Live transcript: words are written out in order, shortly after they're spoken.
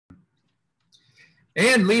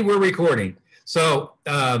And Lee, we're recording. So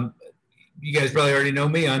you guys probably already know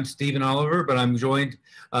me. I'm Stephen Oliver, but I'm joined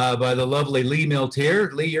by the lovely Lee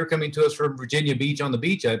Milteer. Lee, you're coming to us from Virginia Beach on the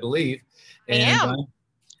beach, I believe. I And am.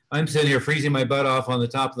 I'm sitting here freezing my butt off on the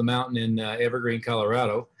top of the mountain in Evergreen,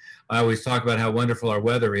 Colorado. I always talk about how wonderful our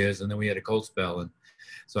weather is, and then we had a cold spell, and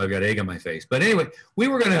so I've got egg on my face. But anyway, we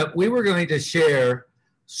were going to share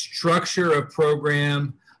structure of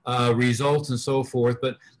program, results, and so forth.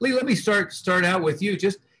 But Lee, let me start out with you.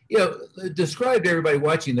 Just describe to everybody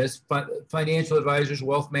watching this financial advisors,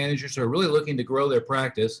 wealth managers who are really looking to grow their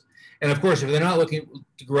practice. And of course, if they're not looking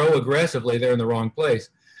to grow aggressively, they're in the wrong place.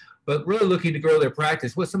 But really looking to grow their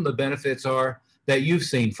practice, what some of the benefits are that you've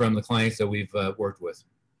seen from the clients that we've worked with.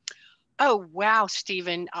 Oh, wow,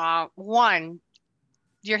 Stephen. One,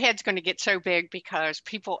 your head's going to get so big because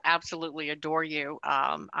people absolutely adore you.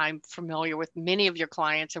 I'm familiar with many of your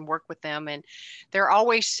clients and work with them, and they're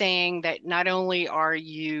always saying that not only are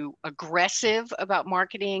you aggressive about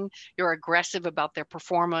marketing, you're aggressive about their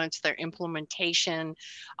performance, their implementation,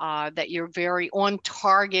 that you're very on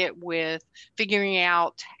target with figuring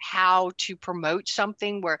out how to promote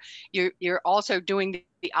something where you're also doing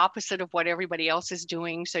the opposite of what everybody else is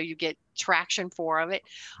doing, so you get traction for of it.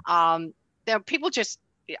 People just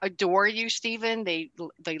adore you, Stephen. They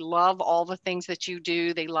love all the things that you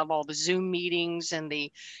do. They love all the Zoom meetings and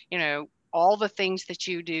all the things that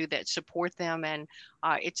you do that support them. And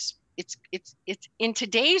it's in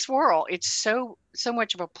today's world, it's so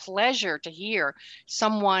much of a pleasure to hear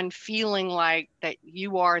someone feeling like that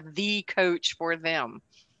you are the coach for them.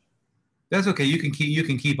 That's okay. You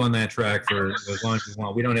can keep on that track for as long as you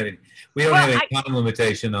want. We don't Well, have any I time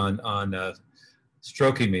limitation on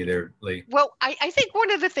stroking me there, Lee. I think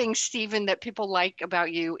one of the things, Stephen, that people like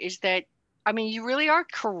about you is that, I mean, you really are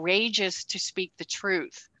courageous to speak the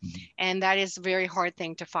truth. Mhm. And that is a very hard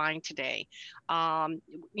thing to find today.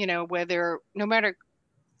 Whether, no matter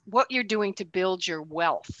what you're doing to build your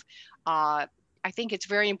wealth, uh, I think it's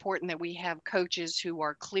very important that we have coaches who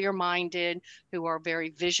are clear minded, who are very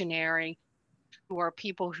visionary, who are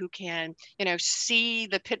people who can, see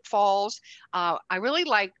the pitfalls. I really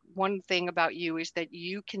like one thing about you is that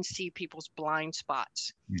you can see people's blind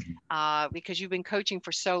spots, Mhm. because you've been coaching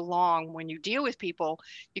for so long. When you deal with people,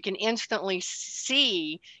 you can instantly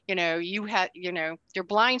see, your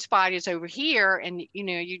blind spot is over here, and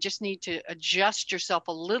you just need to adjust yourself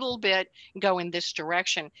a little bit and go in this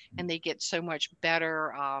direction, and they get so much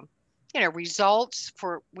better, results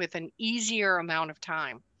for with an easier amount of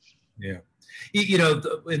time. Yeah.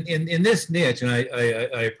 In this niche, and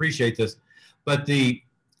I appreciate this, but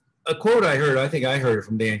a quote I heard, I think I heard it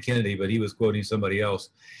from Dan Kennedy, but he was quoting somebody else,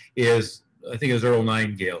 is I think it was Earl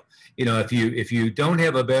Nightingale. If you don't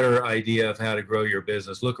have a better idea of how to grow your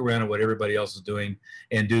business, look around at what everybody else is doing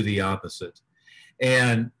and do the opposite.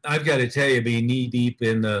 And I've got to tell you, being knee deep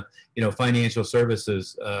in the financial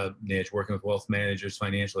services niche, working with wealth managers,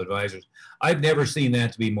 financial advisors, I've never seen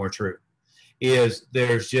that to be more true. Is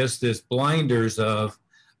there's just this blinders of,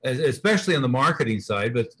 especially on the marketing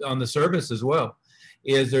side, but on the service as well,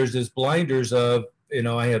 is there's this blinders of,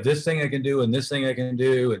 I have this thing I can do and this thing I can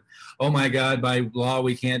do. And oh my God, by law,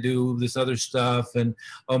 we can't do this other stuff. And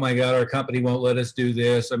oh my God, our company won't let us do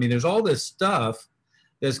this. I mean, there's all this stuff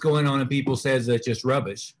that's going on in people's heads that's just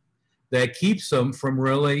rubbish that keeps them from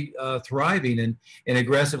really thriving and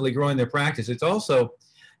aggressively growing their practice. It's also,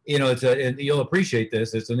 and you'll appreciate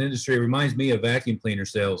this. It's an industry. It reminds me of vacuum cleaner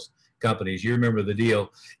sales companies. You remember the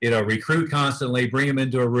deal. Recruit constantly, bring them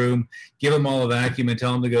into a room, give them all a vacuum, and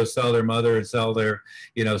tell them to go sell their mother and sell their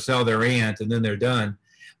aunt, and then they're done.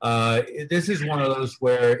 This is one of those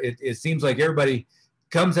where it seems like everybody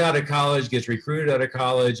comes out of college, gets recruited out of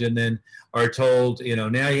college, and then are told,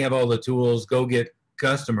 now you have all the tools, go get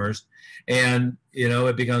customers, and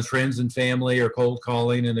it becomes friends and family or cold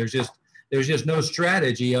calling, and there's just no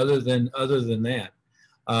strategy other than that.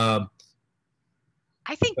 Um,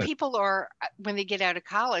 I think people are, when they get out of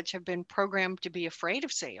college, have been programmed to be afraid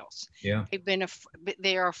of sales. yeah,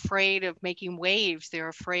 They are afraid of making waves. They're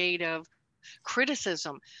afraid of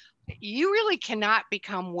criticism. You really cannot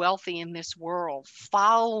become wealthy in this world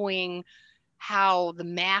following how the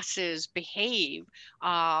masses behave.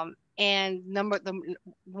 And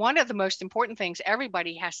one of the most important things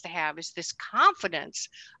everybody has to have is this confidence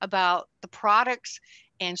about the products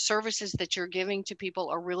and services that you're giving to people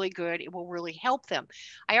are really good. It will really help them.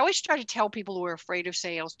 I always try to tell people who are afraid of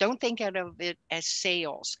sales, don't think of it as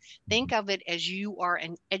sales. Think of it as you are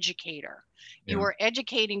an educator. You yeah, are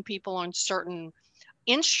educating people on certain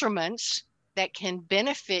instruments that can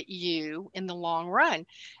benefit you in the long run.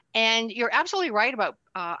 And you're absolutely right about,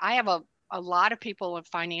 I have a lot of people are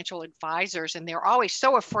financial advisors, and they're always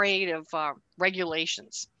so afraid of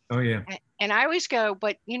regulations. Oh yeah. And I always go,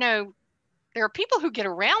 but there are people who get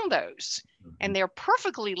around those, and they're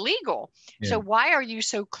perfectly legal. Yeah. So why are you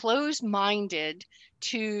so closed-minded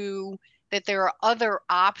to that there are other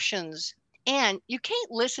options? And you can't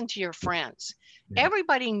listen to your friends. Yeah.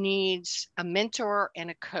 Everybody needs a mentor and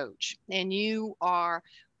a coach. And you are,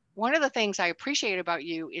 one of the things I appreciate about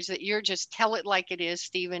you is that you're just tell it like it is,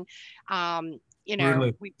 Stephen.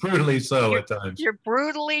 Brutally so at times. You're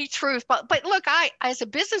brutally truthful. But look, as a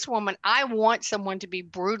businesswoman, I want someone to be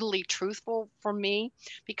brutally truthful for me,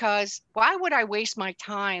 because why would I waste my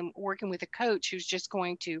time working with a coach who's just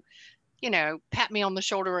going to, pat me on the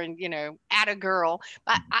shoulder and, at a girl.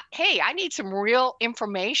 But hey, I need some real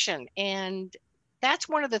information. And that's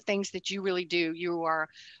one of the things that you really do. You are,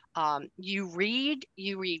 you read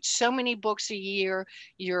so many books a year.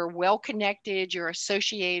 You're well connected. You're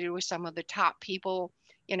associated with some of the top people,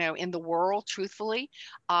 in the world, truthfully.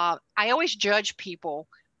 I always judge people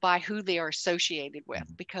by who they are associated with,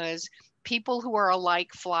 because people who are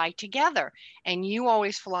alike fly together, and you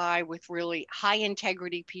always fly with really high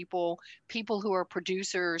integrity people who are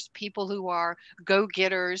producers, people who are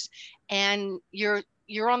go-getters, and you're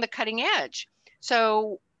on the cutting edge.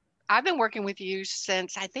 So I've been working with you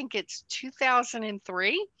since, I think it's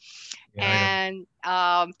 2003. Yeah,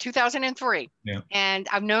 and 2003. Yeah. And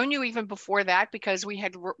I've known you even before that, because we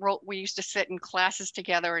used to sit in classes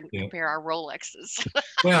together and compare our Rolexes.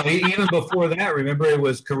 Well, even before that, remember, it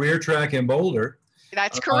was Career Track in Boulder.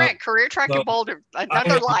 That's correct. Career Track in Boulder,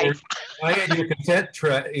 another life. I had your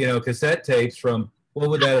cassette tapes from, what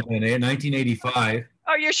would that have been, 1985?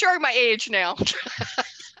 Oh, you're showing my age now.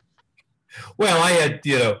 Well,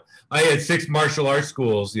 I had 6 martial arts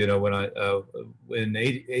schools, when in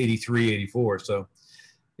 83, 84. So,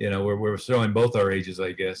 we're showing both our ages,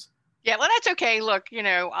 I guess. Yeah, well, that's okay. Look,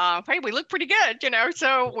 hey, we look pretty good,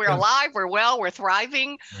 so we're alive, we're well, we're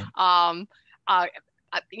thriving. I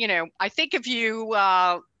think of you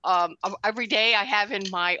every day. I have in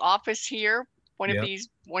my office here one of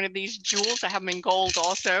these jewels. I have them in gold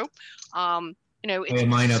also. It's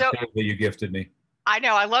mine up there that you gifted me. I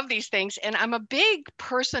know, I love these things. And I'm a big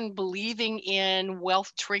person believing in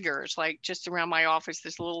wealth triggers, like just around my office,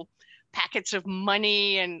 there's little packets of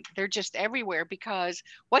money, and they're just everywhere, because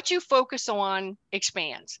what you focus on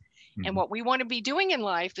expands. Mm-hmm. And what we want to be doing in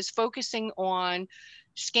life is focusing on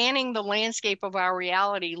scanning the landscape of our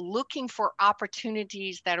reality, looking for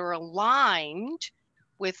opportunities that are aligned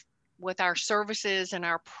with our services and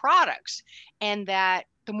our products. And that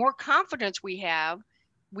the more confidence we have,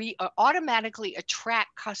 we automatically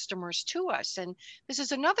attract customers to us. And this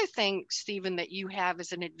is another thing, Stephen, that you have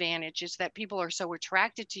as an advantage, is that people are so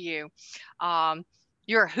attracted to you.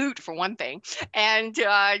 You're a hoot, for one thing. And,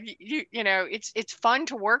 it's fun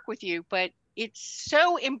to work with you, but it's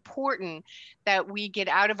so important that we get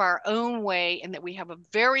out of our own way, and that we have a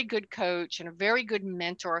very good coach and a very good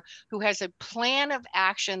mentor who has a plan of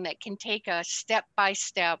action that can take us step by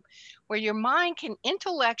step, where your mind can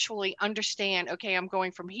intellectually understand, okay, I'm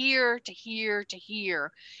going from here to here to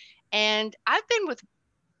here. And I've been with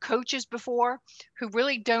coaches before who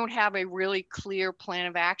really don't have a really clear plan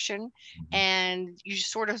of action, and you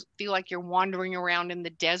just sort of feel like you're wandering around in the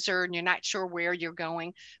desert and you're not sure where you're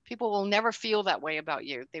going. People will never feel that way about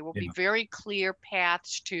you. They will be very clear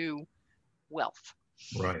paths to wealth.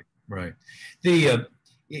 Right. The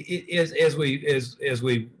as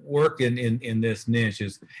we work in this niche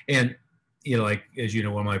is, and like, as you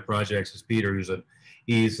know, one of my projects is Peter,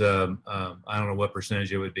 he's I don't know what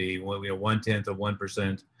percentage it would be, 1/10 of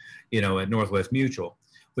 1%, at Northwest Mutual,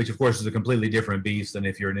 which of course is a completely different beast than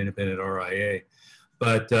if you're an independent RIA.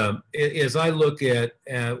 But as I look at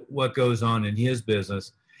what goes on in his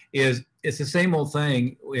business, it's the same old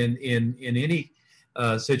thing in any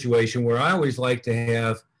situation, where I always like to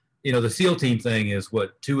have, the SEAL team thing is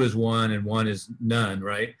what 2 is 1 and 1 is none,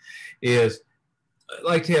 right? Is I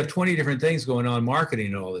like to have 20 different things going on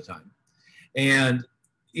marketing all the time. And,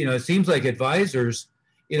 it seems like advisors,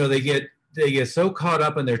 they get so caught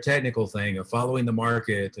up in their technical thing of following the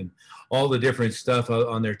market and all the different stuff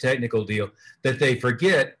on their technical deal, that they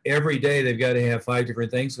forget every day they've got to have 5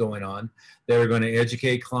 different things going on. They're going to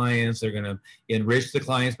educate clients, they're going to enrich the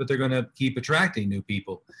clients, but they're going to keep attracting new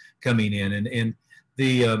people coming in. And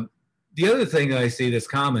the other thing that I see that's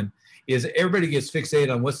common is everybody gets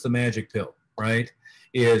fixated on what's the magic pill, right?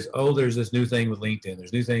 Is, there's this new thing with LinkedIn,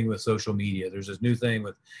 there's a new thing with social media, there's this new thing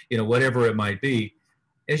with, whatever it might be.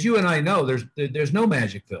 As you and I know, there's no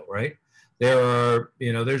magic pill, right? There are,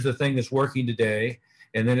 there's the thing that's working today,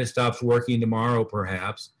 and then it stops working tomorrow,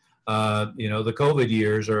 perhaps. You know, the COVID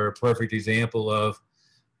years are a perfect example of,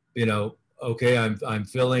 you know, okay, I'm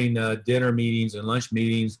filling dinner meetings and lunch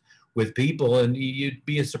meetings with people, and you'd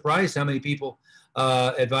be surprised how many people,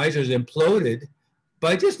 advisors imploded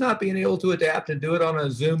by just not being able to adapt and do it on a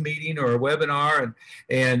Zoom meeting or a webinar,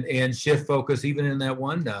 and shift focus even in that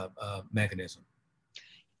one mechanism.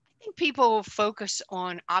 I think people focus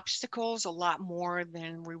on obstacles a lot more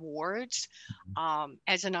than rewards.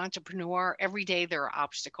 As an entrepreneur, every day there are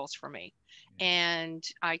obstacles for me. And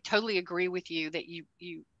I totally agree with you that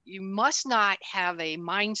you must not have a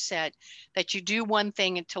mindset that you do one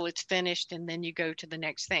thing until it's finished and then you go to the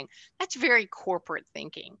next thing. That's very corporate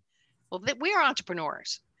thinking. Well, we are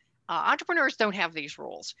entrepreneurs. Entrepreneurs don't have these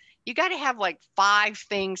rules. You got to have like 5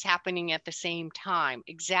 things happening at the same time.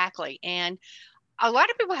 Exactly. And a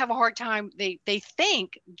lot of people have a hard time. They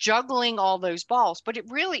think juggling all those balls, but it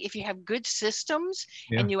really, if you have good systems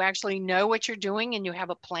and you actually know what you're doing and you have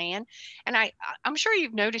a plan, and I'm sure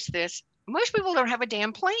you've noticed this, most people don't have a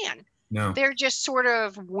damn plan. No. They're just sort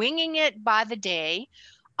of winging it by the day.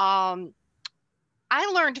 I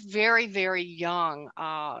learned very, very young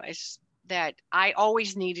that I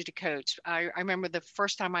always needed a coach. I remember the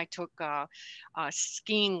first time I took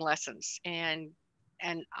skiing lessons, and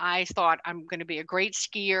I thought I'm going to be a great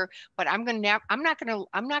skier, but I'm not going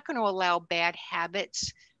to allow bad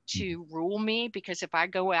habits to rule me, because if I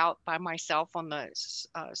go out by myself on the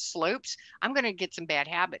slopes, I'm going to get some bad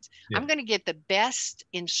habits. I'm going to get the best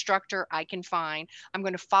instructor I can find. I'm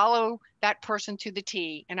going to follow that person to the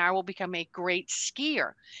T, and I will become a great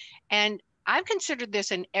skier. And I've considered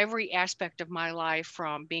this in every aspect of my life,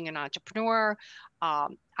 from being an entrepreneur.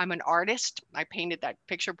 I'm an artist. I painted that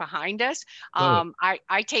picture behind us.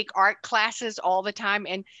 I take art classes all the time,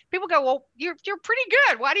 and people go, "Well, you're pretty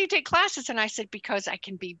good. Why do you take classes?" And I said, because I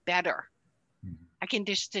can be better. I can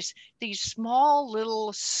these small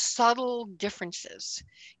little subtle differences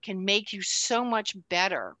can make you so much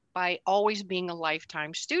better by always being a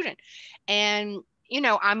lifetime student. And you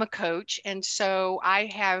know, I'm a coach, and so I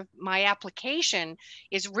have my application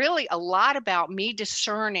is really a lot about me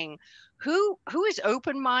discerning who is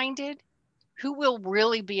open-minded, who will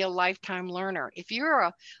really be a lifetime learner. If you're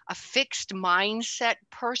a fixed mindset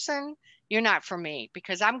person, you're not for me,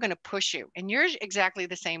 because I'm going to push you. And you're exactly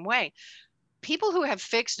the same way. People who have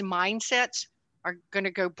fixed mindsets are going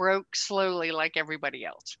to go broke slowly like everybody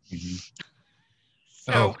else.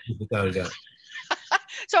 So, without a doubt.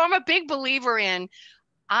 So I'm a big believer in,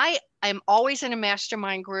 I am always in a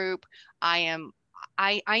mastermind group.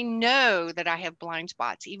 I know that I have blind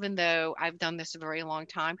spots, even though I've done this a very long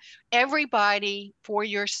time. Everybody for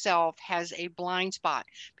yourself has a blind spot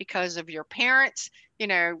because of your parents, you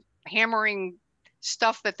know, hammering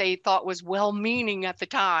stuff that they thought was well-meaning at the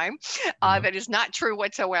time, that is not true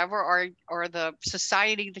whatsoever, or the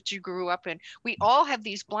society that you grew up in. We all have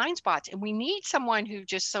these blind spots, and we need someone who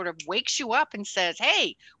just sort of wakes you up and says,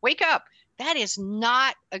 "Hey, wake up. That is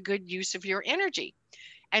not a good use of your energy."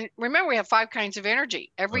 And remember, we have 5 kinds of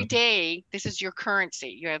energy. Every day, this is your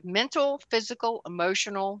currency. You have mental, physical,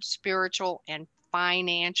 emotional, spiritual, and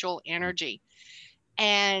financial energy.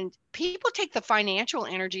 And people take the financial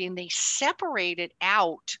energy and they separate it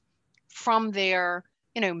out from their,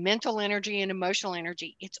 you know, mental energy and emotional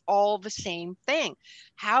energy. It's all the same thing.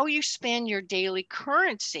 How you spend your daily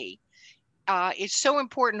currency is so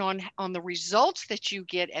important on the results that you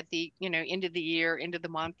get at the, you know, end of the year, end of the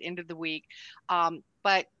month, end of the week.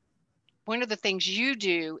 But one of the things you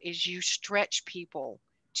do is you stretch people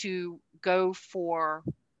to go for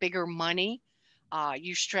bigger money.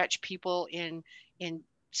 You stretch people in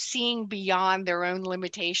seeing beyond their own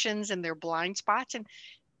limitations and their blind spots. And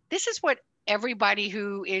this is what everybody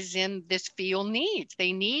who is in this field needs.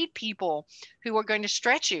 They need people who are going to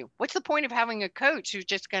stretch you. What's the point of having a coach who's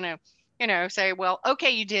just going to, you know, say, "Well,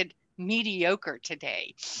 okay, you did mediocre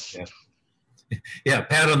today." Yeah,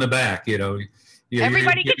 pat on the back, you know.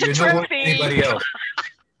 Everybody gets a trophy. Anybody else.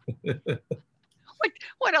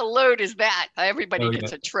 What a load is that? Everybody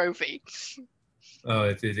gets a trophy.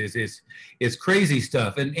 Oh, it's crazy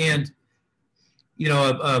stuff. And you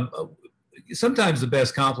know, sometimes the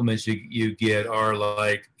best compliments you get are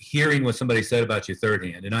like hearing what somebody said about you third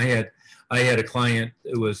hand. And I had a client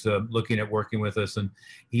who was looking at working with us, and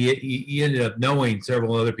he ended up knowing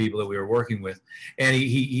several other people that we were working with, and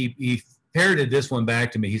he parroted this one back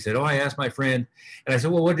to me. He said, "Oh, I asked my friend," and I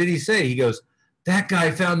said, "Well, what did he say?" He goes, "That guy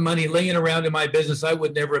found money laying around in my business I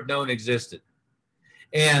would never have known existed."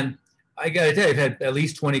 And I got to tell you, I've had at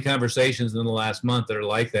least 20 conversations in the last month that are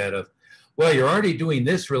like that of, "Well, you're already doing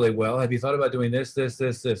this really well. Have you thought about doing this?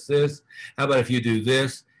 How about if you do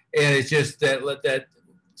this?" And it's just that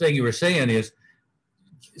thing you were saying is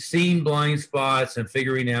seeing blind spots and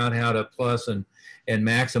figuring out how to plus and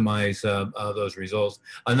maximize those results.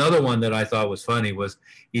 Another one that I thought was funny was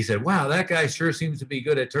he said, "Wow, that guy sure seems to be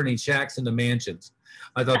good at turning shacks into mansions."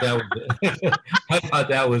 I thought that was I thought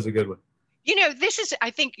that was a good one. You know, this is, I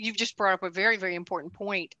think you've just brought up a very, very important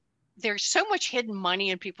point. There's so much hidden money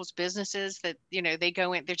in people's businesses that, you know, they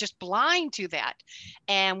go in, they're just blind to that.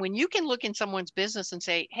 And when you can look in someone's business and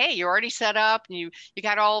say, hey, you're already set up and you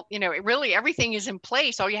got all, you know, really everything is in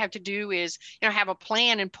place. All you have to do is, you know, have a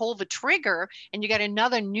plan and pull the trigger, and you got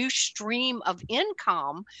another new stream of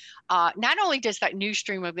income. Not only does that new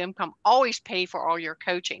stream of income always pay for all your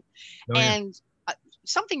coaching, Oh, yeah. and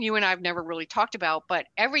something you and I have never really talked about, but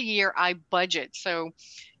every year I budget. So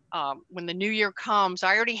when the new year comes,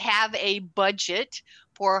 I already have a budget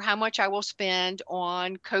for how much I will spend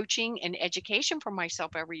on coaching and education for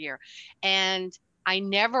myself every year. And I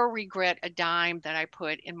never regret a dime that I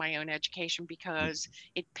put in my own education because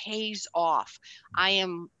it pays off. I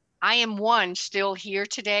am one still here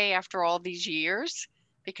today after all these years,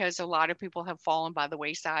 because a lot of people have fallen by the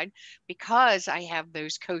wayside, because I have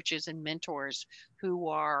those coaches and mentors who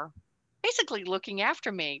are basically looking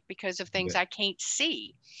after me because of things I can't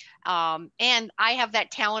see. And I have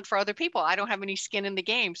that talent for other people. I don't have any skin in the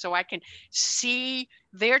game, so I can see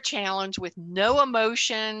their challenge with no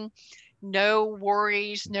emotion, no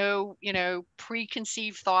worries, no, you know,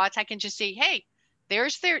 preconceived thoughts. I can just see, hey,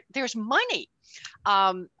 there's money.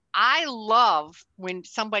 I love when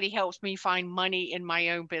somebody helps me find money in my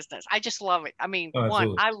own business. I just love it. I mean, Oh,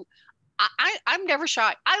 one, absolutely. I'm never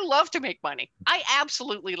shy. I love to make money. I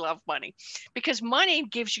absolutely love money because money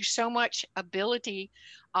gives you so much ability.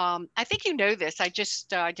 I think you know this. I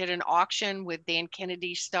just did an auction with Dan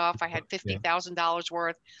Kennedy stuff. I had Yeah. $50,000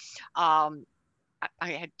 worth.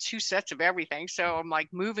 I had 2 sets of everything. So I'm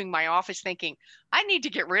like moving my office thinking, I need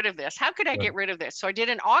to get rid of this. How could I get rid of this? So I did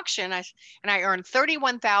an auction and I earned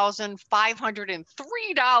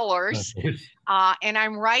 $31,503. And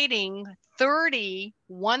I'm writing 30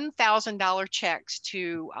 $1,000 checks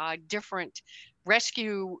to different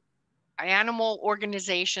rescue animal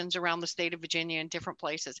organizations around the state of Virginia and different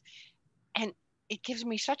places. And it gives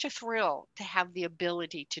me such a thrill to have the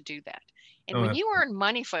ability to do that. And when you earn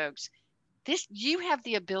money, folks, you have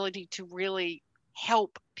the ability to really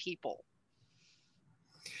help people.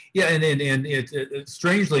 Yeah, and it's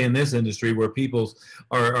strangely in this industry where people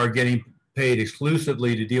are getting paid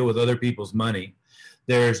exclusively to deal with other people's money,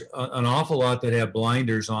 there's an awful lot that have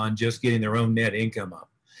blinders on just getting their own net income up.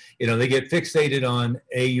 You know, they get fixated on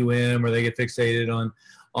AUM or they get fixated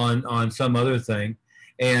on some other thing,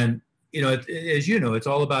 and you know, as you know, it's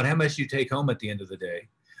all about how much you take home at the end of the day.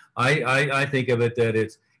 I think of it that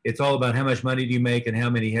it's all about how much money do you make and how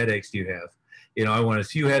many headaches do you have. You know, I want as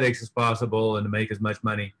few headaches as possible and to make as much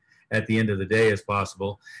money at the end of the day as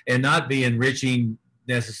possible, and not be enriching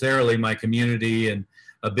necessarily my community and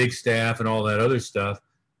a big staff and all that other stuff.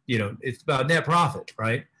 You know, it's about net profit,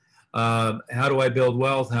 right? How do I build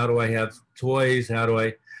wealth? How do I have toys? How do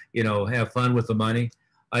I, you know, have fun with the money?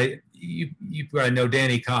 You probably know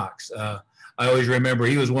Danny Cox. I always remember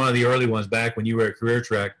he was one of the early ones back when you were at Career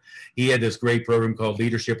Track. He had this great program called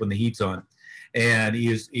Leadership When the Heat's On. And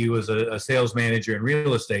he was a sales manager in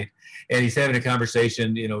real estate. And he's having a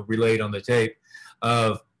conversation, you know, relayed on the tape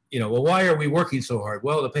of, you know, well, why are we working so hard?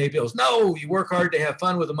 Well, to pay bills. No, you work hard to have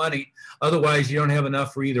fun with the money. Otherwise, you don't have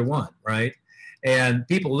enough for either one, right? And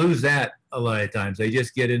people lose that a lot of times. They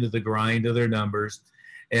just get into the grind of their numbers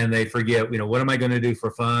and they forget, you know, what am I going to do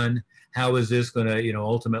for fun? How is this going to, you know,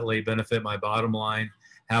 ultimately benefit my bottom line?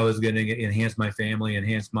 How is it going to enhance my family,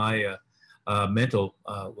 enhance my mental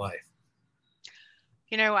life?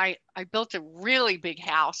 You know, I built a really big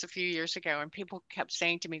house a few years ago, and people kept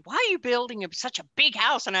saying to me, why are you building such a big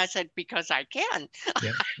house? And I said, because I can.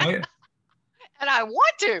 Yeah. Oh, yeah. And I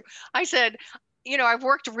want to. I said, you know, I've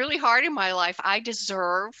worked really hard in my life. I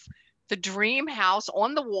deserve the dream house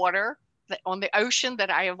on the water, on the ocean that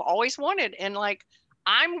I have always wanted. And like,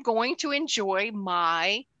 I'm going to enjoy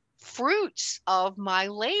my fruits of my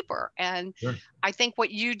labor. And Sure. I think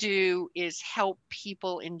what you do is help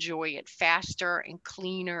people enjoy it faster and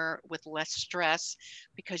cleaner with less stress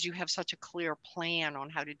because you have such a clear plan on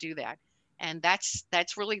how to do that. And that's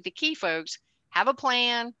really the key, folks. Have a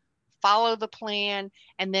plan, follow the plan,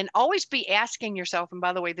 and then always be asking yourself, and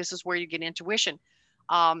by the way, this is where you get intuition.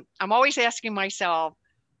 I'm always asking myself,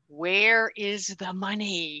 where is the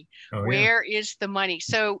money? Oh, yeah. Where is the money?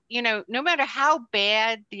 So, you know, no matter how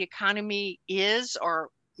bad the economy is or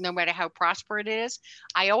no matter how prosperous it is,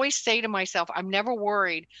 I always say to myself, I'm never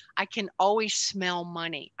worried. I can always smell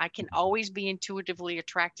money. I can always be intuitively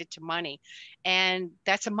attracted to money. And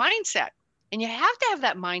that's a mindset. And you have to have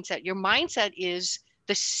that mindset. Your mindset is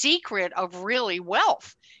the secret of really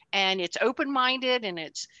wealth. And it's open-minded, and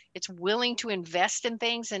it's willing to invest in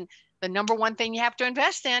things. And the number one thing you have to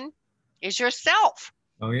invest in is yourself.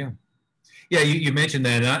 Oh, yeah. Yeah, you mentioned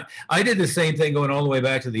that. And I did the same thing going all the way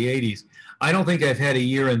back to the 80s. I don't think I've had a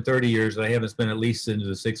year in 30 years that I haven't spent at least into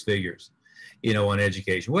the six figures, on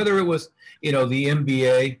education. Whether it was, the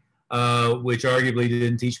MBA, which arguably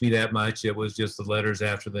didn't teach me that much. It was just the letters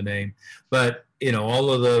after the name. But,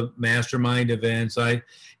 all of the mastermind events, I've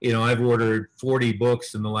ordered 40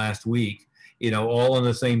 books in the last week, all on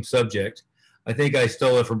the same subject. I think I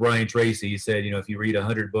stole it from Brian Tracy. He said, if you read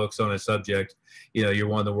 100 books on a subject, you're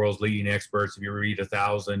one of the world's leading experts. If you read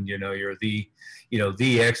 1,000, you're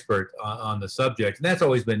the expert on the subject. And that's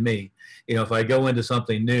always been me. If I go into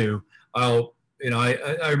something new, I'll,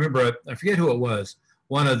 I remember, I forget who it was,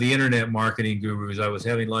 one of the internet marketing gurus. I was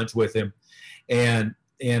having lunch with him, and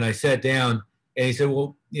I sat down, and he said,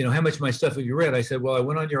 well, how much of my stuff have you read? I said, well, I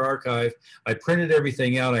went on your archive. I printed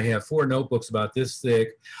everything out. I have 4 notebooks about this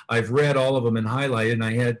thick. I've read all of them and highlighted, and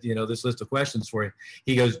I had, this list of questions for you.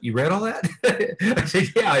 He goes, you read all that? I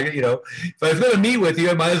said, yeah, if I was going to meet with you,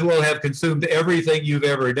 I might as well have consumed everything you've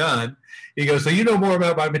ever done. He goes, so you know more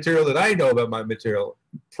about my material than I know about my material?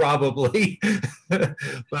 Probably.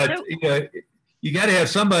 But, you got to have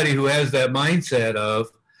somebody who has that mindset of,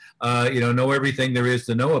 know everything there is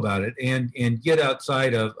to know about it, and get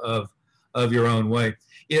outside of your own way.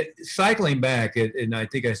 Cycling back, and I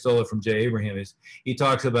think I stole it from Jay Abraham, is he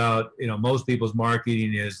talks about, most people's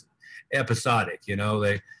marketing is episodic.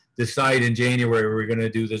 They decide in January we're going to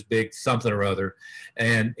do this big something or other.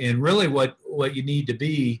 And really what you need to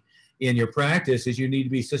be in your practice is you need to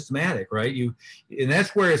be systematic, right? And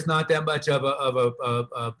that's where it's not that much of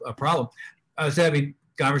a problem. I was having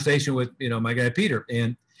a conversation with, my guy, Peter,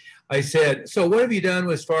 and I said, so what have you done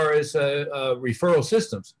as far as referral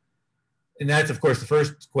systems? And that's, of course, the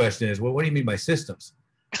first question is, well, what do you mean by systems?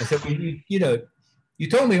 I said, well, you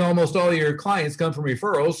told me almost all your clients come from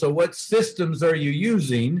referrals. So what systems are you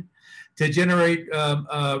using to generate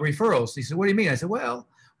referrals? He said, what do you mean? I said, well,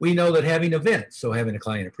 we know that having events, so having a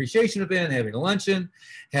client appreciation event, having a luncheon,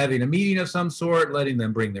 having a meeting of some sort, letting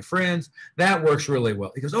them bring their friends, that works really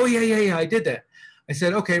well. He goes, oh, yeah, I did that. I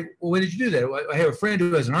said, okay, well, when did you do that? I have a friend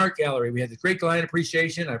who has an art gallery. We had this great client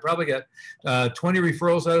appreciation. I probably got 20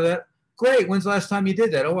 referrals out of that. Great. When's the last time you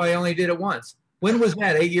did that? Oh, I only did it once. When was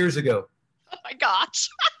that? 8 years ago. Oh, my gosh.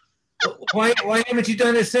 Why haven't you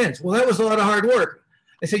done it since? Well, that was a lot of hard work.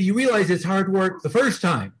 I said, you realize it's hard work the first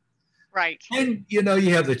time. Right. And, you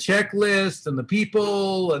have the checklist and the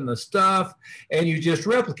people and the stuff, and you just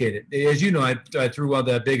replicate it. As you know, I threw out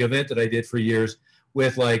that big event that I did for years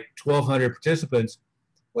with like 1,200 participants.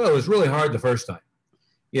 Well, it was really hard the first time,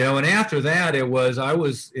 and after that, I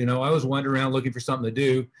was wandering around looking for something to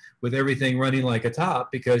do with everything running like a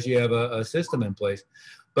top because you have a system in place.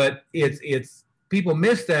 But it's people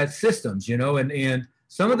miss that systems, and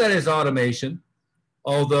some of that is automation.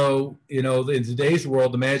 Although, in today's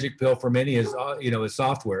world, the magic pill for many is, is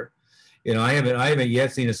software. I haven't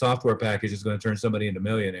yet seen a software package that's going to turn somebody into a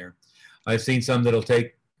millionaire. I've seen some that'll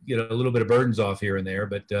take, a little bit of burdens off here and there,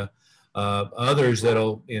 but others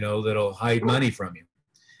that'll hide money from you.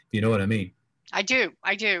 You know what I mean? I do.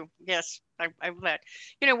 Yes. I let,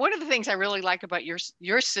 one of the things I really like about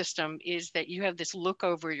your system is that you have this look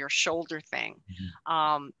over your shoulder thing.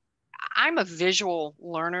 Mm-hmm. I'm a visual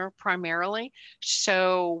learner primarily.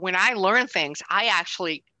 So when I learn things, I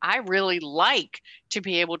really like to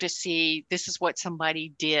be able to see this is what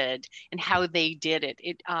somebody did and how they did it.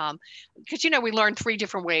 Because, we learn 3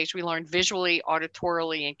 different ways. We learn visually,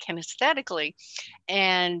 auditorily, and kinesthetically.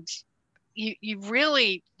 And you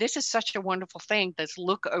really, this is such a wonderful thing, this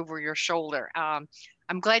look over your shoulder.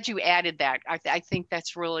 I'm glad you added that. I think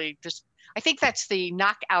that's really I think that's the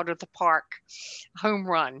knock out of the park home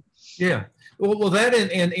run. Yeah. Well, that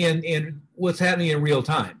and what's happening in real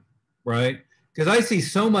time, right? Because I see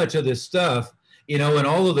so much of this stuff, and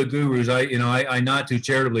all of the gurus, I not too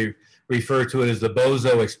charitably refer to it as the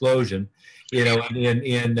bozo explosion,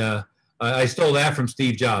 and I stole that from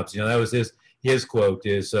Steve Jobs. That was his quote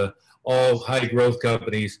is all high growth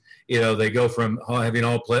companies, they go from having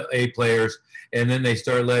all A players, and then they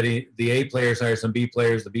start letting the A players hire some B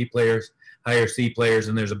players, the B players hire C players,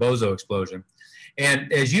 and there's a bozo explosion.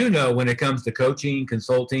 And as you know, when it comes to coaching,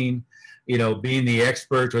 consulting, being the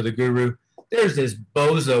expert or the guru, there's this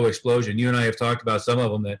bozo explosion. You and I have talked about some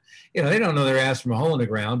of them that, they don't know their ass from a hole in the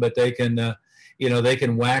ground, but they can, they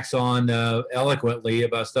can wax on eloquently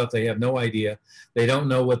about stuff they have no idea. They don't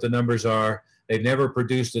know what the numbers are. They've never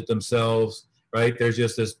produced it themselves, right? There's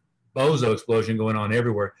just this bozo explosion going on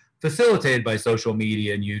everywhere. facilitated by social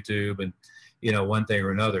media and YouTube and, one thing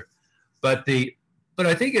or another. But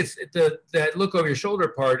I think it's that look over your shoulder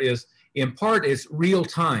part is, in part, it's real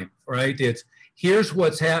time, right? It's here's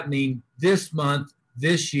what's happening this month,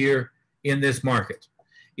 this year in this market,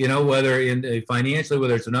 whether financially,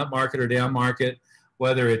 whether it's an up market or down market,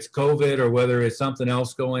 whether it's COVID or whether it's something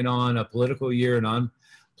else going on, a political year, a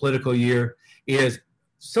non-political year, is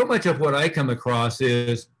so much of what I come across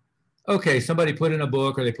is, okay, somebody put in a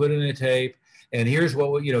book or they put in a tape, and here's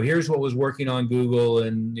what was working on Google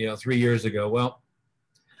and 3 years ago. Well,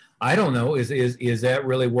 I don't know. Is that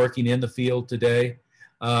really working in the field today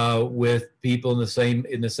with people in the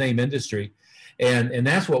same industry? And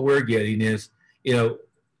that's what we're getting is,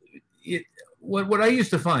 what I used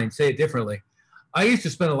to find, say it differently, I used to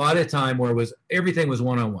spend a lot of time where everything was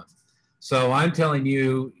one-on-one. So I'm telling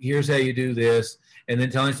you, here's how you do this, and then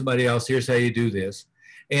telling somebody else, here's how you do this.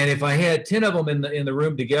 And if I had 10 of them in the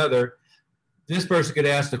room together, this person could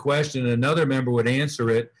ask the question and another member would answer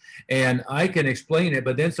it, and I can explain it.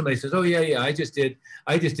 But then somebody says, oh yeah, I just did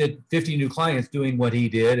 50 new clients doing what he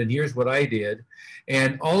did, and here's what I did.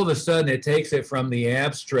 And all of a sudden it takes it from the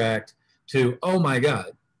abstract to, oh my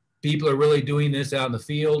God, people are really doing this out in the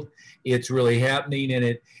field. It's really happening,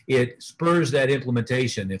 and it spurs that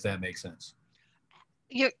implementation, if that makes sense.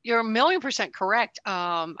 You're 1,000,000% correct.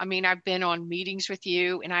 I mean, I've been on meetings with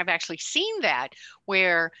you, and I've actually seen that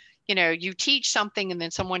where, you teach something and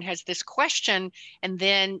then someone has this question, and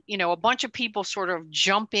then, a bunch of people sort of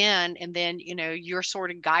jump in, and then, you're sort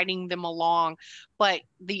of guiding them along. But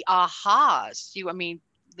the ahas,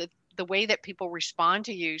 the way that people respond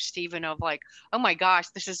to you, Stephen, of like, oh my gosh,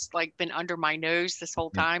 this has like been under my nose this whole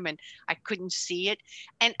time and I couldn't see it.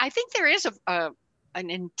 And I think there is an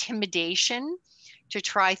intimidation to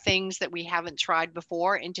try things that we haven't tried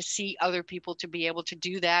before, and to see other people to be able to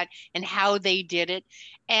do that and how they did it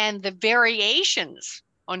and the variations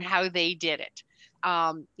on how they did it.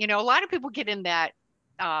 A lot of people get in that.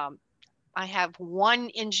 I have one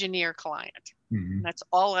engineer client. Mm-hmm. That's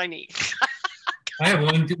all I need. I have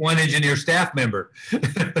one engineer staff member.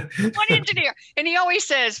 One engineer. And he always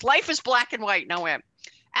says, life is black and white. And I went,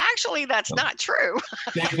 actually, that's not true.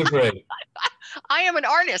 I am an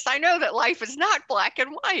artist. I know that life is not black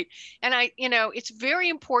and white. And it's very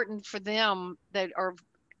important for them that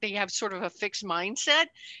they have sort of a fixed mindset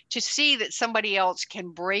to see that somebody else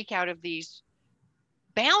can break out of these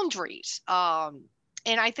boundaries. And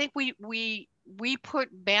I think we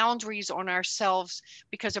put boundaries on ourselves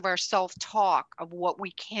because of our self-talk of what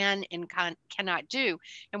we can and cannot do.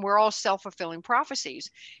 And we're all self-fulfilling prophecies.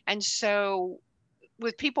 And so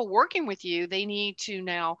with people working with you, they need to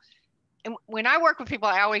now, and when I work with people,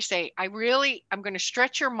 I always say, I'm going to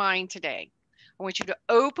stretch your mind today. I want you to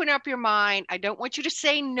open up your mind. I don't want you to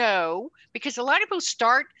say no, because a lot of people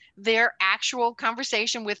start their actual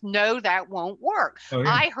conversation with no, that won't work. Oh,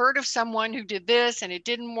 yeah. I heard of someone who did this and it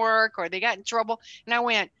didn't work, or they got in trouble. And I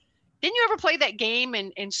went, didn't you ever play that game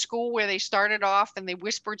in school where they started off and they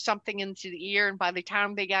whispered something into the ear, and by the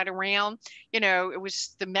time they got around,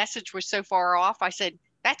 the message was so far off. I said,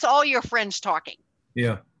 that's all your friends talking.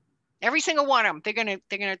 Yeah. Every single one of them,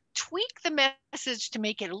 they're gonna tweak the message to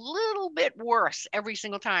make it a little bit worse every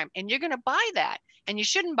single time, and you're gonna buy that, and you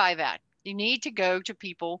shouldn't buy that. You need to go to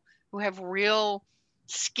people who have real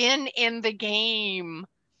skin in the game.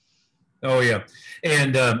 Oh yeah,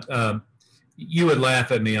 and you would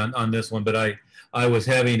laugh at me on this one, but I was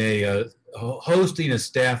having hosting a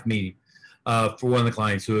staff meeting for one of the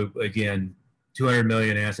clients who, again, 200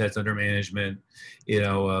 million assets under management,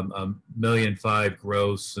 $1.5 million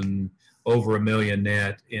gross and over $1 million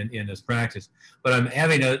net in this practice. But I'm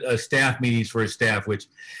having a staff meetings for his staff, which,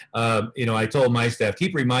 I told my staff,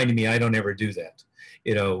 keep reminding me I don't ever do that.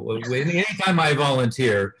 Anytime I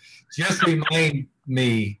volunteer, just remind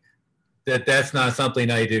me that that's not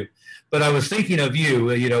something I do. But I was thinking of you,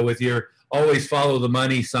 with your always follow the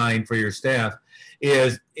money sign for your staff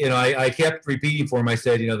I kept repeating for him. I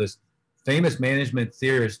said, this famous management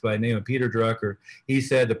theorist by the name of Peter Drucker, he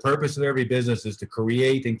said the purpose of every business is to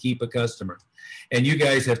create and keep a customer. And you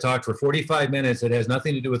guys have talked for 45 minutes. It has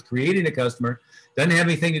nothing to do with creating a customer, doesn't have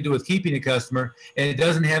anything to do with keeping a customer, and it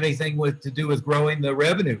doesn't have anything to do with growing the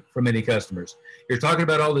revenue from any customers. You're talking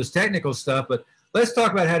about all this technical stuff, but let's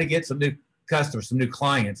talk about how to get some new customers, some new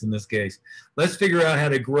clients in this case. Let's figure out how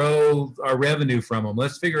to grow our revenue from them.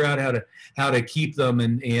 Let's figure out how to keep them,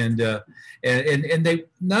 and they,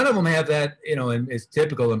 none of them have that, and it's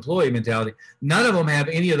typical employee mentality. None of them have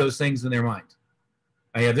any of those things in their mind.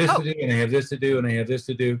 I have this to do, and I have this to do, and I have this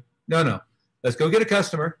to do. No. Let's go get a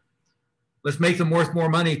customer. Let's make them worth more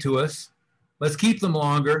money to us. Let's keep them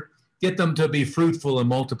longer. get them to be fruitful and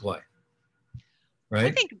multiply, I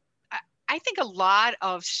right? think I think a lot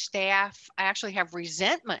of staff actually have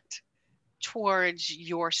resentment towards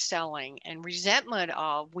your selling and resentment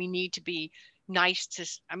of we need to be nice to.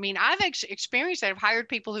 I mean, I've experienced that. I've hired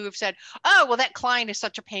people who have said, oh, well, that client is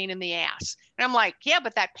such a pain in the ass. And I'm like, yeah,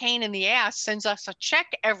 but that pain in the ass sends us a check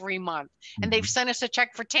every month. And they've sent us a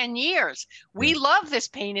check for 10 years. We love this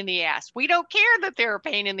pain in the ass. We don't care that they're a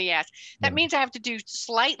pain in the ass. That means I have to do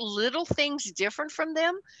slight little things different from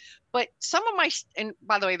them. But some of my, and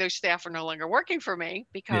by the way, those staff are no longer working for me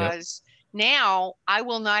because now I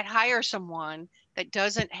will not hire someone that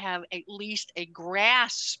doesn't have at least a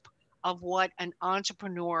grasp of what an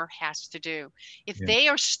entrepreneur has to do. If they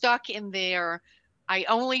are stuck in their, I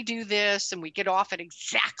only do this and we get off at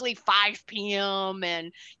exactly 5 p.m.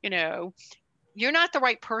 and, you know, you're not the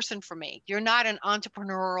right person for me. You're not an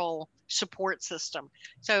entrepreneurial support system.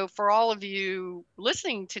 So for all of you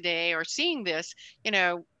listening today or seeing this, you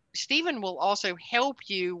know, Stephen will also help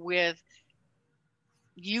you with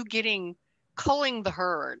you culling the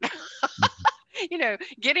herd. You know,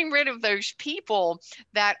 getting rid of those people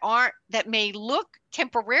that may look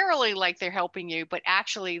temporarily like they're helping you, but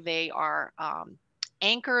actually they are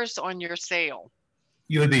anchors on your sale.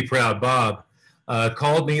 You would be proud. Bob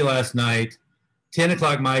called me last night, 10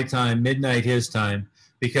 o'clock my time, midnight his time,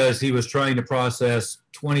 because he was trying to process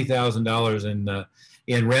 $20,000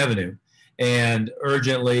 in revenue and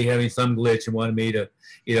urgently having some glitch and wanted me to,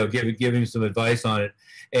 you know, give him some advice on it.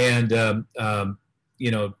 And,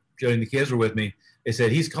 you know, Jody and the kids were with me. They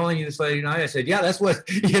said, he's calling you this late night. I said, yeah, that's what,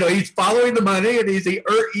 you know, he's following the money and he's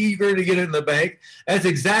eager to get it in the bank. That's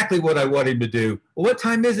exactly what I want him to do. Well, what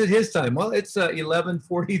time is it his time? Well, it's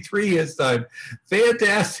 11:43 his time.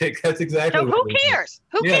 Fantastic. That's exactly so what who cares?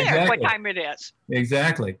 Who cares exactly what time it is?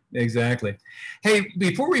 Exactly. Hey,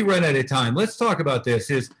 before we run out of time, let's talk about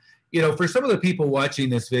this. Is, you know, for some of the people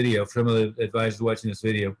watching this video, some of the advisors watching this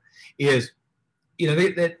video, is, you know,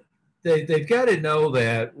 they've got to know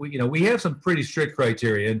that we have some pretty strict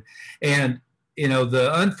criteria, and you know,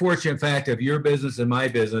 the unfortunate fact of your business and my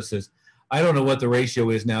business is, I don't know what the ratio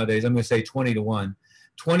is nowadays. I'm going to say 20-1.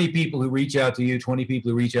 20 people who reach out to you, 20 people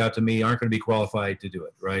who reach out to me aren't going to be qualified to do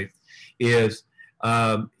it. Right? Is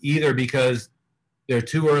either because they're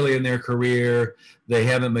too early in their career, they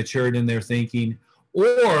haven't matured in their thinking,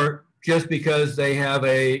 or just because they have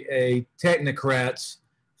a technocrat's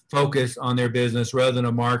focus on their business rather than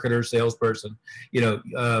a marketer, salesperson, you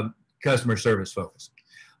know, customer service focus.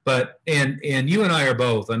 But, and you and I are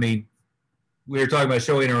both, I mean, we were talking about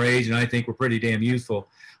showing our age and I think we're pretty damn youthful,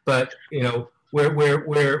 but you know, we're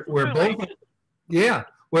both, yeah,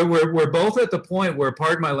 we're both at the point where,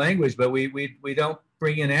 pardon my language, but we don't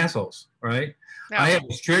bring in assholes, right? No. I have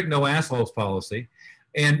a strict no assholes policy.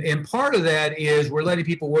 And part of that is we're letting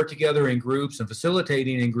people work together in groups and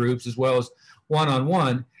facilitating in groups as well as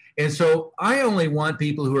one-on-one. And so I only want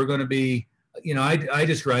people who are going to be, you know, I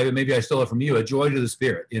describe it, maybe I stole it from you, a joy to the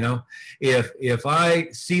spirit. You know, if I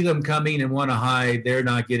see them coming and want to hide, they're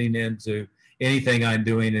not getting into anything I'm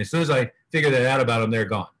doing. And as soon as I figure that out about them, they're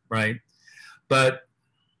gone, right? But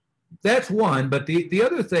that's one. But the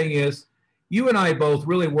other thing is, you and I both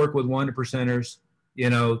really work with 1%ers, you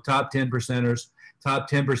know, top 10 percenters, top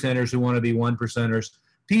 10 percenters who want to be 1%ers,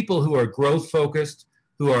 people who are growth focused,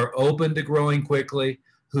 who are open to growing quickly,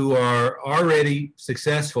 who are already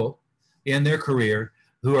successful in their career,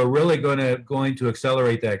 who are really going to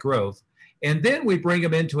accelerate that growth. And then we bring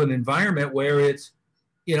them into an environment where it's,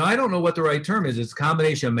 you know, I don't know what the right term is. It's a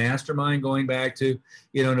combination of mastermind, going back to,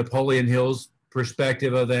 you know, Napoleon Hill's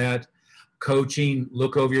perspective of that, coaching,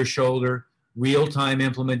 look over your shoulder, real-time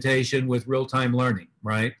implementation with real-time learning,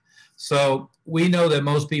 right? So we know that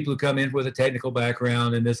most people who come in with a technical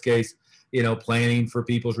background, in this case, you know, planning for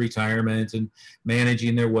people's retirement and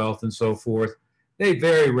managing their wealth and so forth, they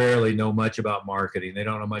very rarely know much about marketing. They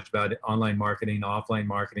don't know much about online marketing, offline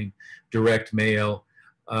marketing, direct mail.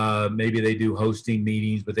 Maybe they do hosting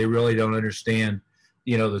meetings, but they really don't understand,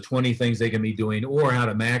 you know, the 20 things they can be doing or how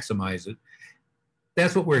to maximize it.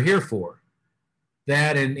 That's what we're here for,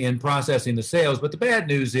 that in processing the sales. But the bad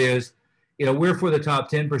news is, you know, we're for the top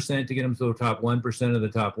 10% to get them to the top 1% of the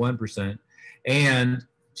top 1%. And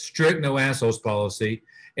strict no assholes policy,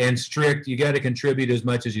 and strict, you got to contribute as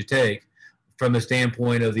much as you take from the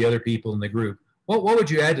standpoint of the other people in the group. What would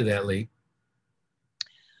you add to that, Lee?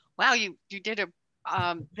 Wow, you did a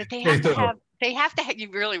that they have to have, you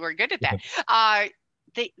really were good at that.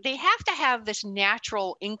 They have to have this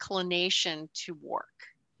natural inclination to work.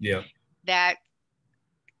 Yeah. That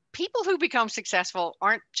people who become successful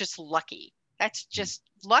aren't just lucky. That's just,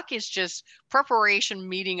 luck is just preparation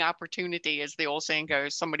meeting opportunity, as the old saying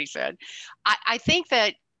goes, somebody said. I think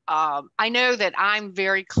that I know that I'm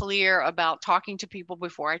very clear about talking to people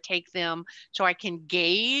before I take them, so I can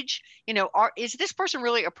gauge, is this person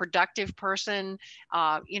really a productive person?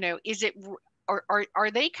 Is it,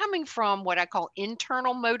 are they coming from what I call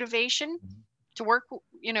internal motivation to work,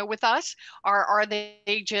 with us? Or are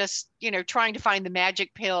they just, trying to find the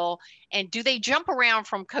magic pill? And do they jump around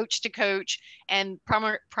from coach to coach and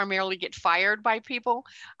primarily get fired by people?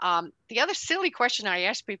 The other silly question I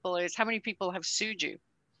ask people is, how many people have sued you?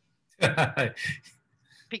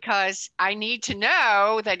 Because I need to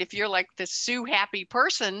know that if you're like this sue happy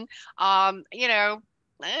person, I'm going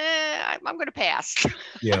to pass.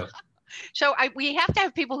 Yeah. So we have to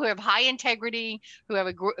have people who have high integrity, who have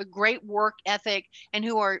a great work ethic, and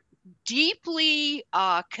who are deeply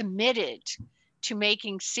committed to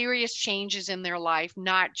making serious changes in their life,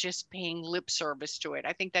 not just paying lip service to it.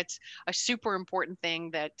 I think that's a super important thing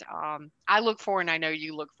that I look for, and I know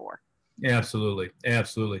you look for. Absolutely,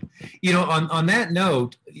 absolutely. On that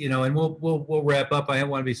note, and we'll wrap up. I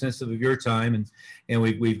want to be sensitive of your time, and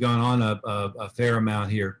we've gone on a fair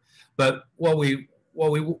amount here. But what we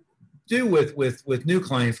do with new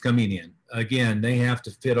clients coming in, again, they have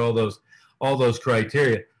to fit all those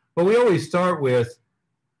criteria. But we always start with,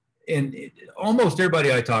 and almost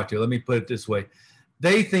everybody I talk to, let me put it this way,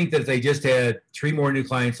 they think that if they just had 3 more new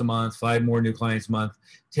clients a month, 5 more new clients a month,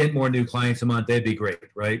 10 more new clients a month, they'd be great,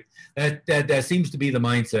 right? That seems to be the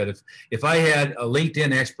mindset. If I had a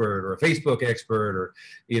LinkedIn expert or a Facebook expert or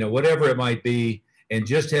whatever it might be, and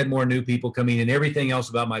just had more new people coming in, everything else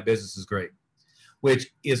about my business is great,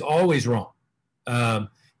 which is always wrong.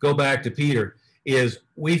 Go back to Peter.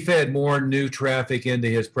 We fed more new traffic into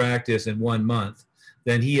his practice in 1 month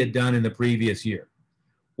than he had done in the previous year.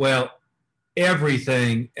 Well,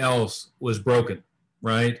 everything else was broken,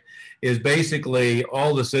 right? Is basically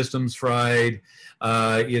all the systems fried.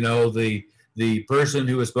 The person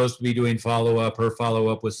who was supposed to be doing follow-up, her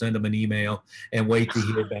follow-up was send them an email and wait to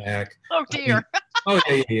hear back. Oh dear.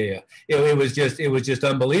 Yeah. It was just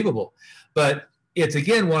unbelievable. But it's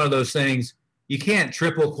again one of those things, you can't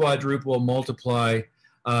triple, quadruple, multiply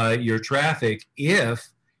your traffic if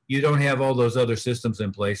you don't have all those other systems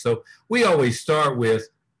in place. So we always start with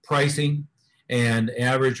pricing and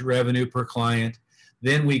average revenue per client.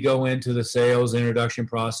 Then we go into the sales introduction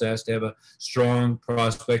process to have a strong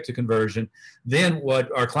prospect to conversion. Then what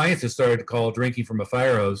our clients have started to call drinking from a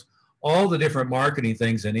fire hose, all the different marketing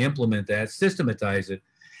things, and implement that, systematize it.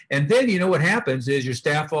 And then what happens is your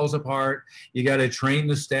staff falls apart. You got to train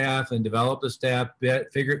the staff and develop the staff,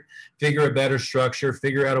 figure a better structure,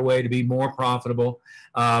 figure out a way to be more profitable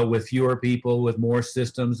with fewer people, with more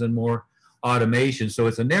systems and more automation. So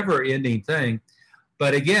it's a never-ending thing.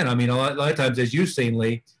 But again, a lot of times, as you've seen,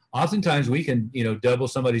 Lee, oftentimes we can double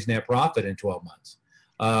somebody's net profit in 12 months.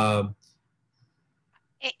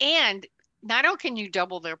 And not only can you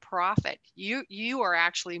double their profit, you are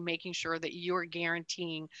actually making sure that you're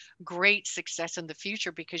guaranteeing great success in the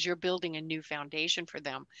future, because you're building a new foundation for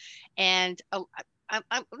them. And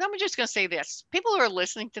I'm just going to say this. People who are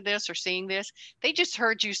listening to this or seeing this, they just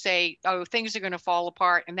heard you say, oh, things are going to fall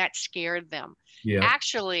apart, and that scared them. Yeah.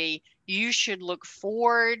 Actually, you should look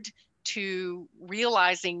forward to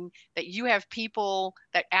realizing that you have people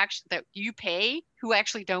that you pay who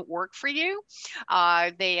actually don't work for you.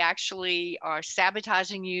 They actually are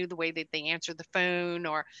sabotaging you the way that they answer the phone.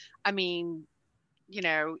 Or,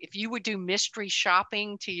 if you would do mystery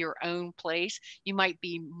shopping to your own place, you might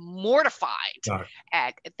be mortified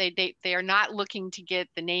at they are not looking to get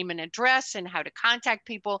the name and address and how to contact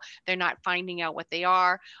people. They're not finding out what they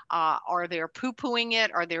are they're poo-pooing it,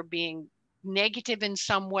 or they're being negative in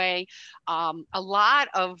some way. A lot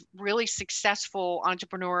of really successful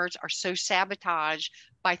entrepreneurs are so sabotaged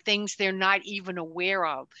by things they're not even aware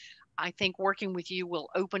of. I think working with you will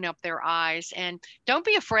open up their eyes, and don't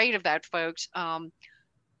be afraid of that, folks.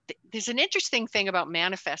 There's an interesting thing about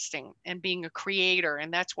manifesting and being a creator,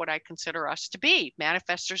 and that's what I consider us to be,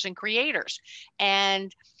 manifestors and creators.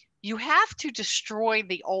 And you have to destroy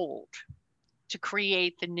the old to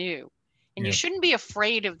create the new. And you shouldn't be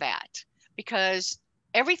afraid of that, because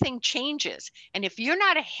everything changes. And if you're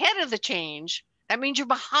not ahead of the change, that means you're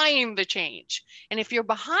behind the change. And if you're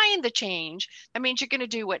behind the change, that means you're going to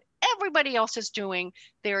do what everybody else is doing.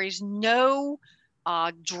 There is no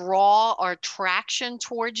draw or attraction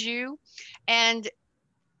towards you. And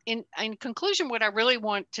in conclusion, what I really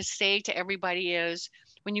want to say to everybody is,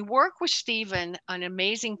 When you work with Stephen, an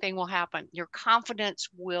amazing thing will happen. Your confidence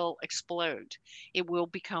will explode. It will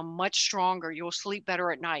become much stronger. You'll sleep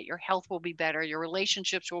better at night. Your health will be better. Your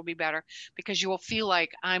relationships will be better because you will feel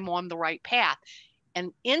like I'm on the right path.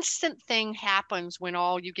 An instant thing happens when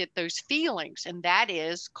all you get those feelings, and that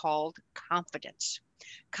is called confidence.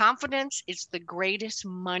 Confidence is the greatest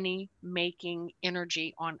money making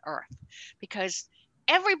energy on earth because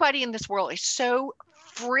everybody in this world is so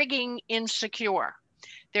frigging insecure.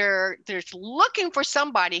 They're looking for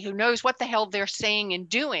somebody who knows what the hell they're saying and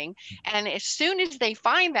doing. And as soon as they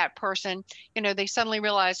find that person, they suddenly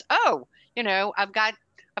realize, oh, I've got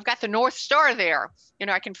the North Star there.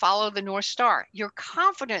 I can follow the North Star. Your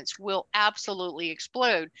confidence will absolutely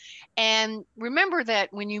explode. And remember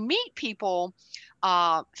that when you meet people,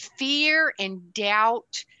 fear and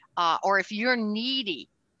doubt, or if you're needy,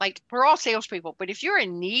 like we're all salespeople, but if you're a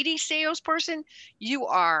needy salesperson, you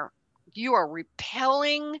are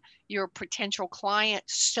repelling your potential client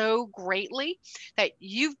so greatly that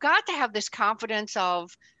you've got to have this confidence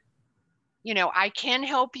of, I can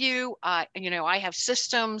help you. I have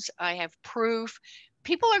systems, I have proof.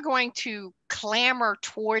 People are going to clamor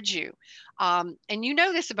towards you. And you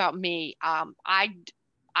know this about me. I,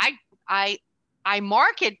 I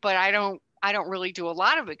market, but I don't really do a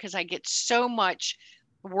lot of it because I get so much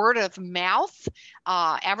word of mouth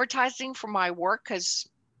advertising for my work because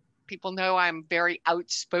people know I'm very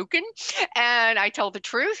outspoken and I tell the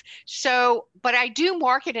truth. So, but I do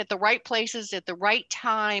market at the right places at the right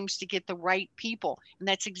times to get the right people. And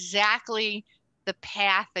that's exactly the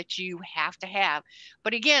path that you have to have.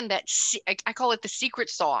 But again, I call it the secret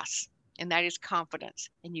sauce. And that is confidence.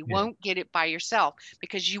 And you won't get it by yourself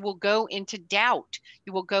because you will go into doubt.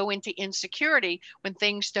 You will go into insecurity when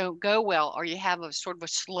things don't go well or you have a sort of a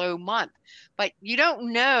slow month. But you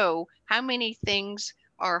don't know how many things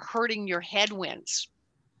are hurting your headwinds.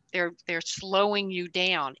 They're slowing you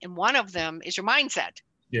down. And one of them is your mindset.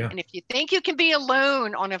 Yeah. And if you think you can be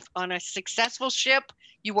alone on a successful ship,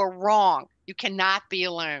 you are wrong. You cannot be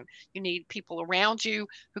alone. You need people around you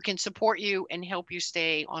who can support you and help you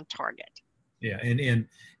stay on target. Yeah, and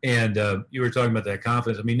you were talking about that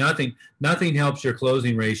confidence. I mean, nothing helps your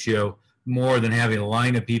closing ratio more than having a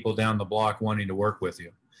line of people down the block wanting to work with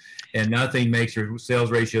you, and nothing makes your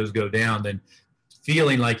sales ratios go down than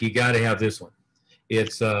feeling like you got to have this one.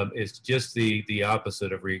 It's just the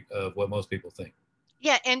opposite of what most people think.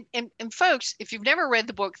 Yeah, and folks, if you've never read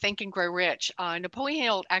the book Think and Grow Rich, Napoleon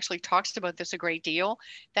Hill actually talks about this a great deal.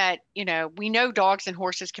 That we know dogs and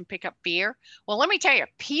horses can pick up fear. Well, let me tell you,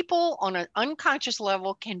 people on an unconscious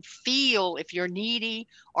level can feel if you're needy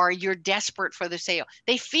or you're desperate for the sale.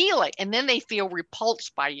 They feel it, and then they feel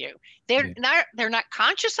repulsed by you. They're not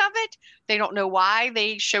conscious of it. They don't know why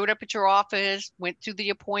they showed up at your office, went to the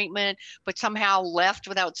appointment, but somehow left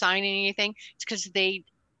without signing anything. It's because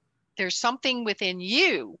there's something within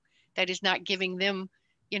you that is not giving them,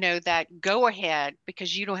 that go ahead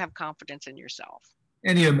because you don't have confidence in yourself.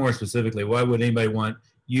 And even more specifically, why would anybody want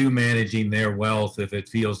you managing their wealth if it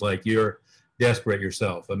feels like you're desperate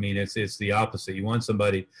yourself? I mean, it's the opposite. You want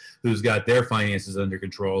somebody who's got their finances under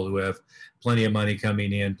control, who have plenty of money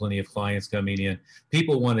coming in, plenty of clients coming in.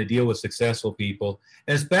 People want to deal with successful people,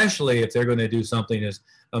 especially if they're going to do something as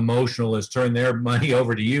emotional as turn their money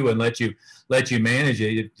over to you and let you manage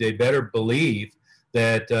it. They better believe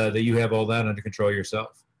that you have all that under control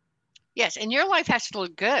yourself. Yes, and your life has to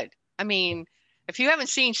look good. I mean, if you haven't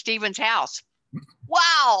seen Stephen's house,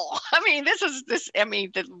 wow! I mean,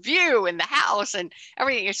 the view and the house and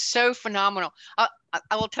everything is so phenomenal. I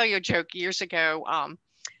will tell you a joke. Years ago,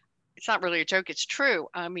 it's not really a joke; it's true.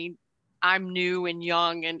 I mean, I'm new and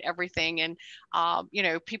young and everything, and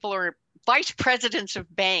people are vice presidents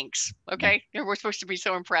of banks. Okay, we're supposed to be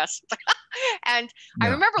so impressed. And I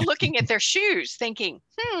remember looking at their shoes, thinking,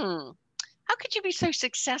 how could you be so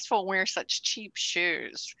successful and wear such cheap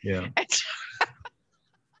shoes? Yeah.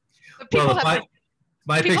 People have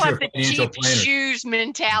the cheap planner. Shoes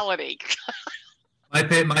mentality. My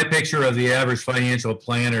picture of the average financial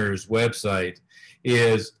planner's website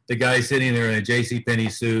is the guy sitting there in a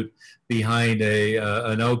JCPenney suit behind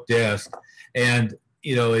an oak desk, and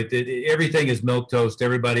everything is milquetoast.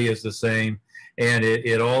 Everybody is the same, and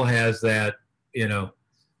it all has that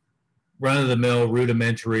run-of-the-mill,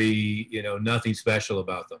 rudimentary, nothing special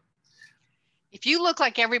about them. If you look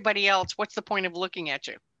like everybody else, what's the point of looking at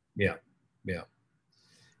you? Yeah,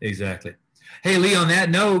 exactly. Hey, Lee, on that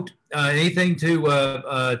note, anything to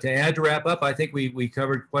add to wrap up? I think we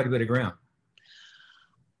covered quite a bit of ground.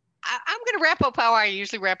 I'm going to wrap up how I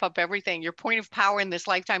usually wrap up everything. Your point of power in this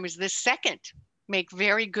lifetime is this second. make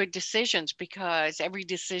very good decisions, because every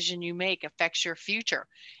decision you make affects your future.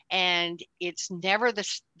 And it's never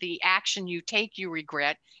the action you take you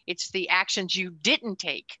regret. It's the actions you didn't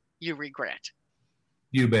take you regret.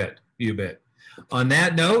 You bet. You bet. On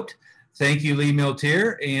that note, thank you, Lee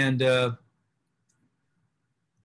Milteer. And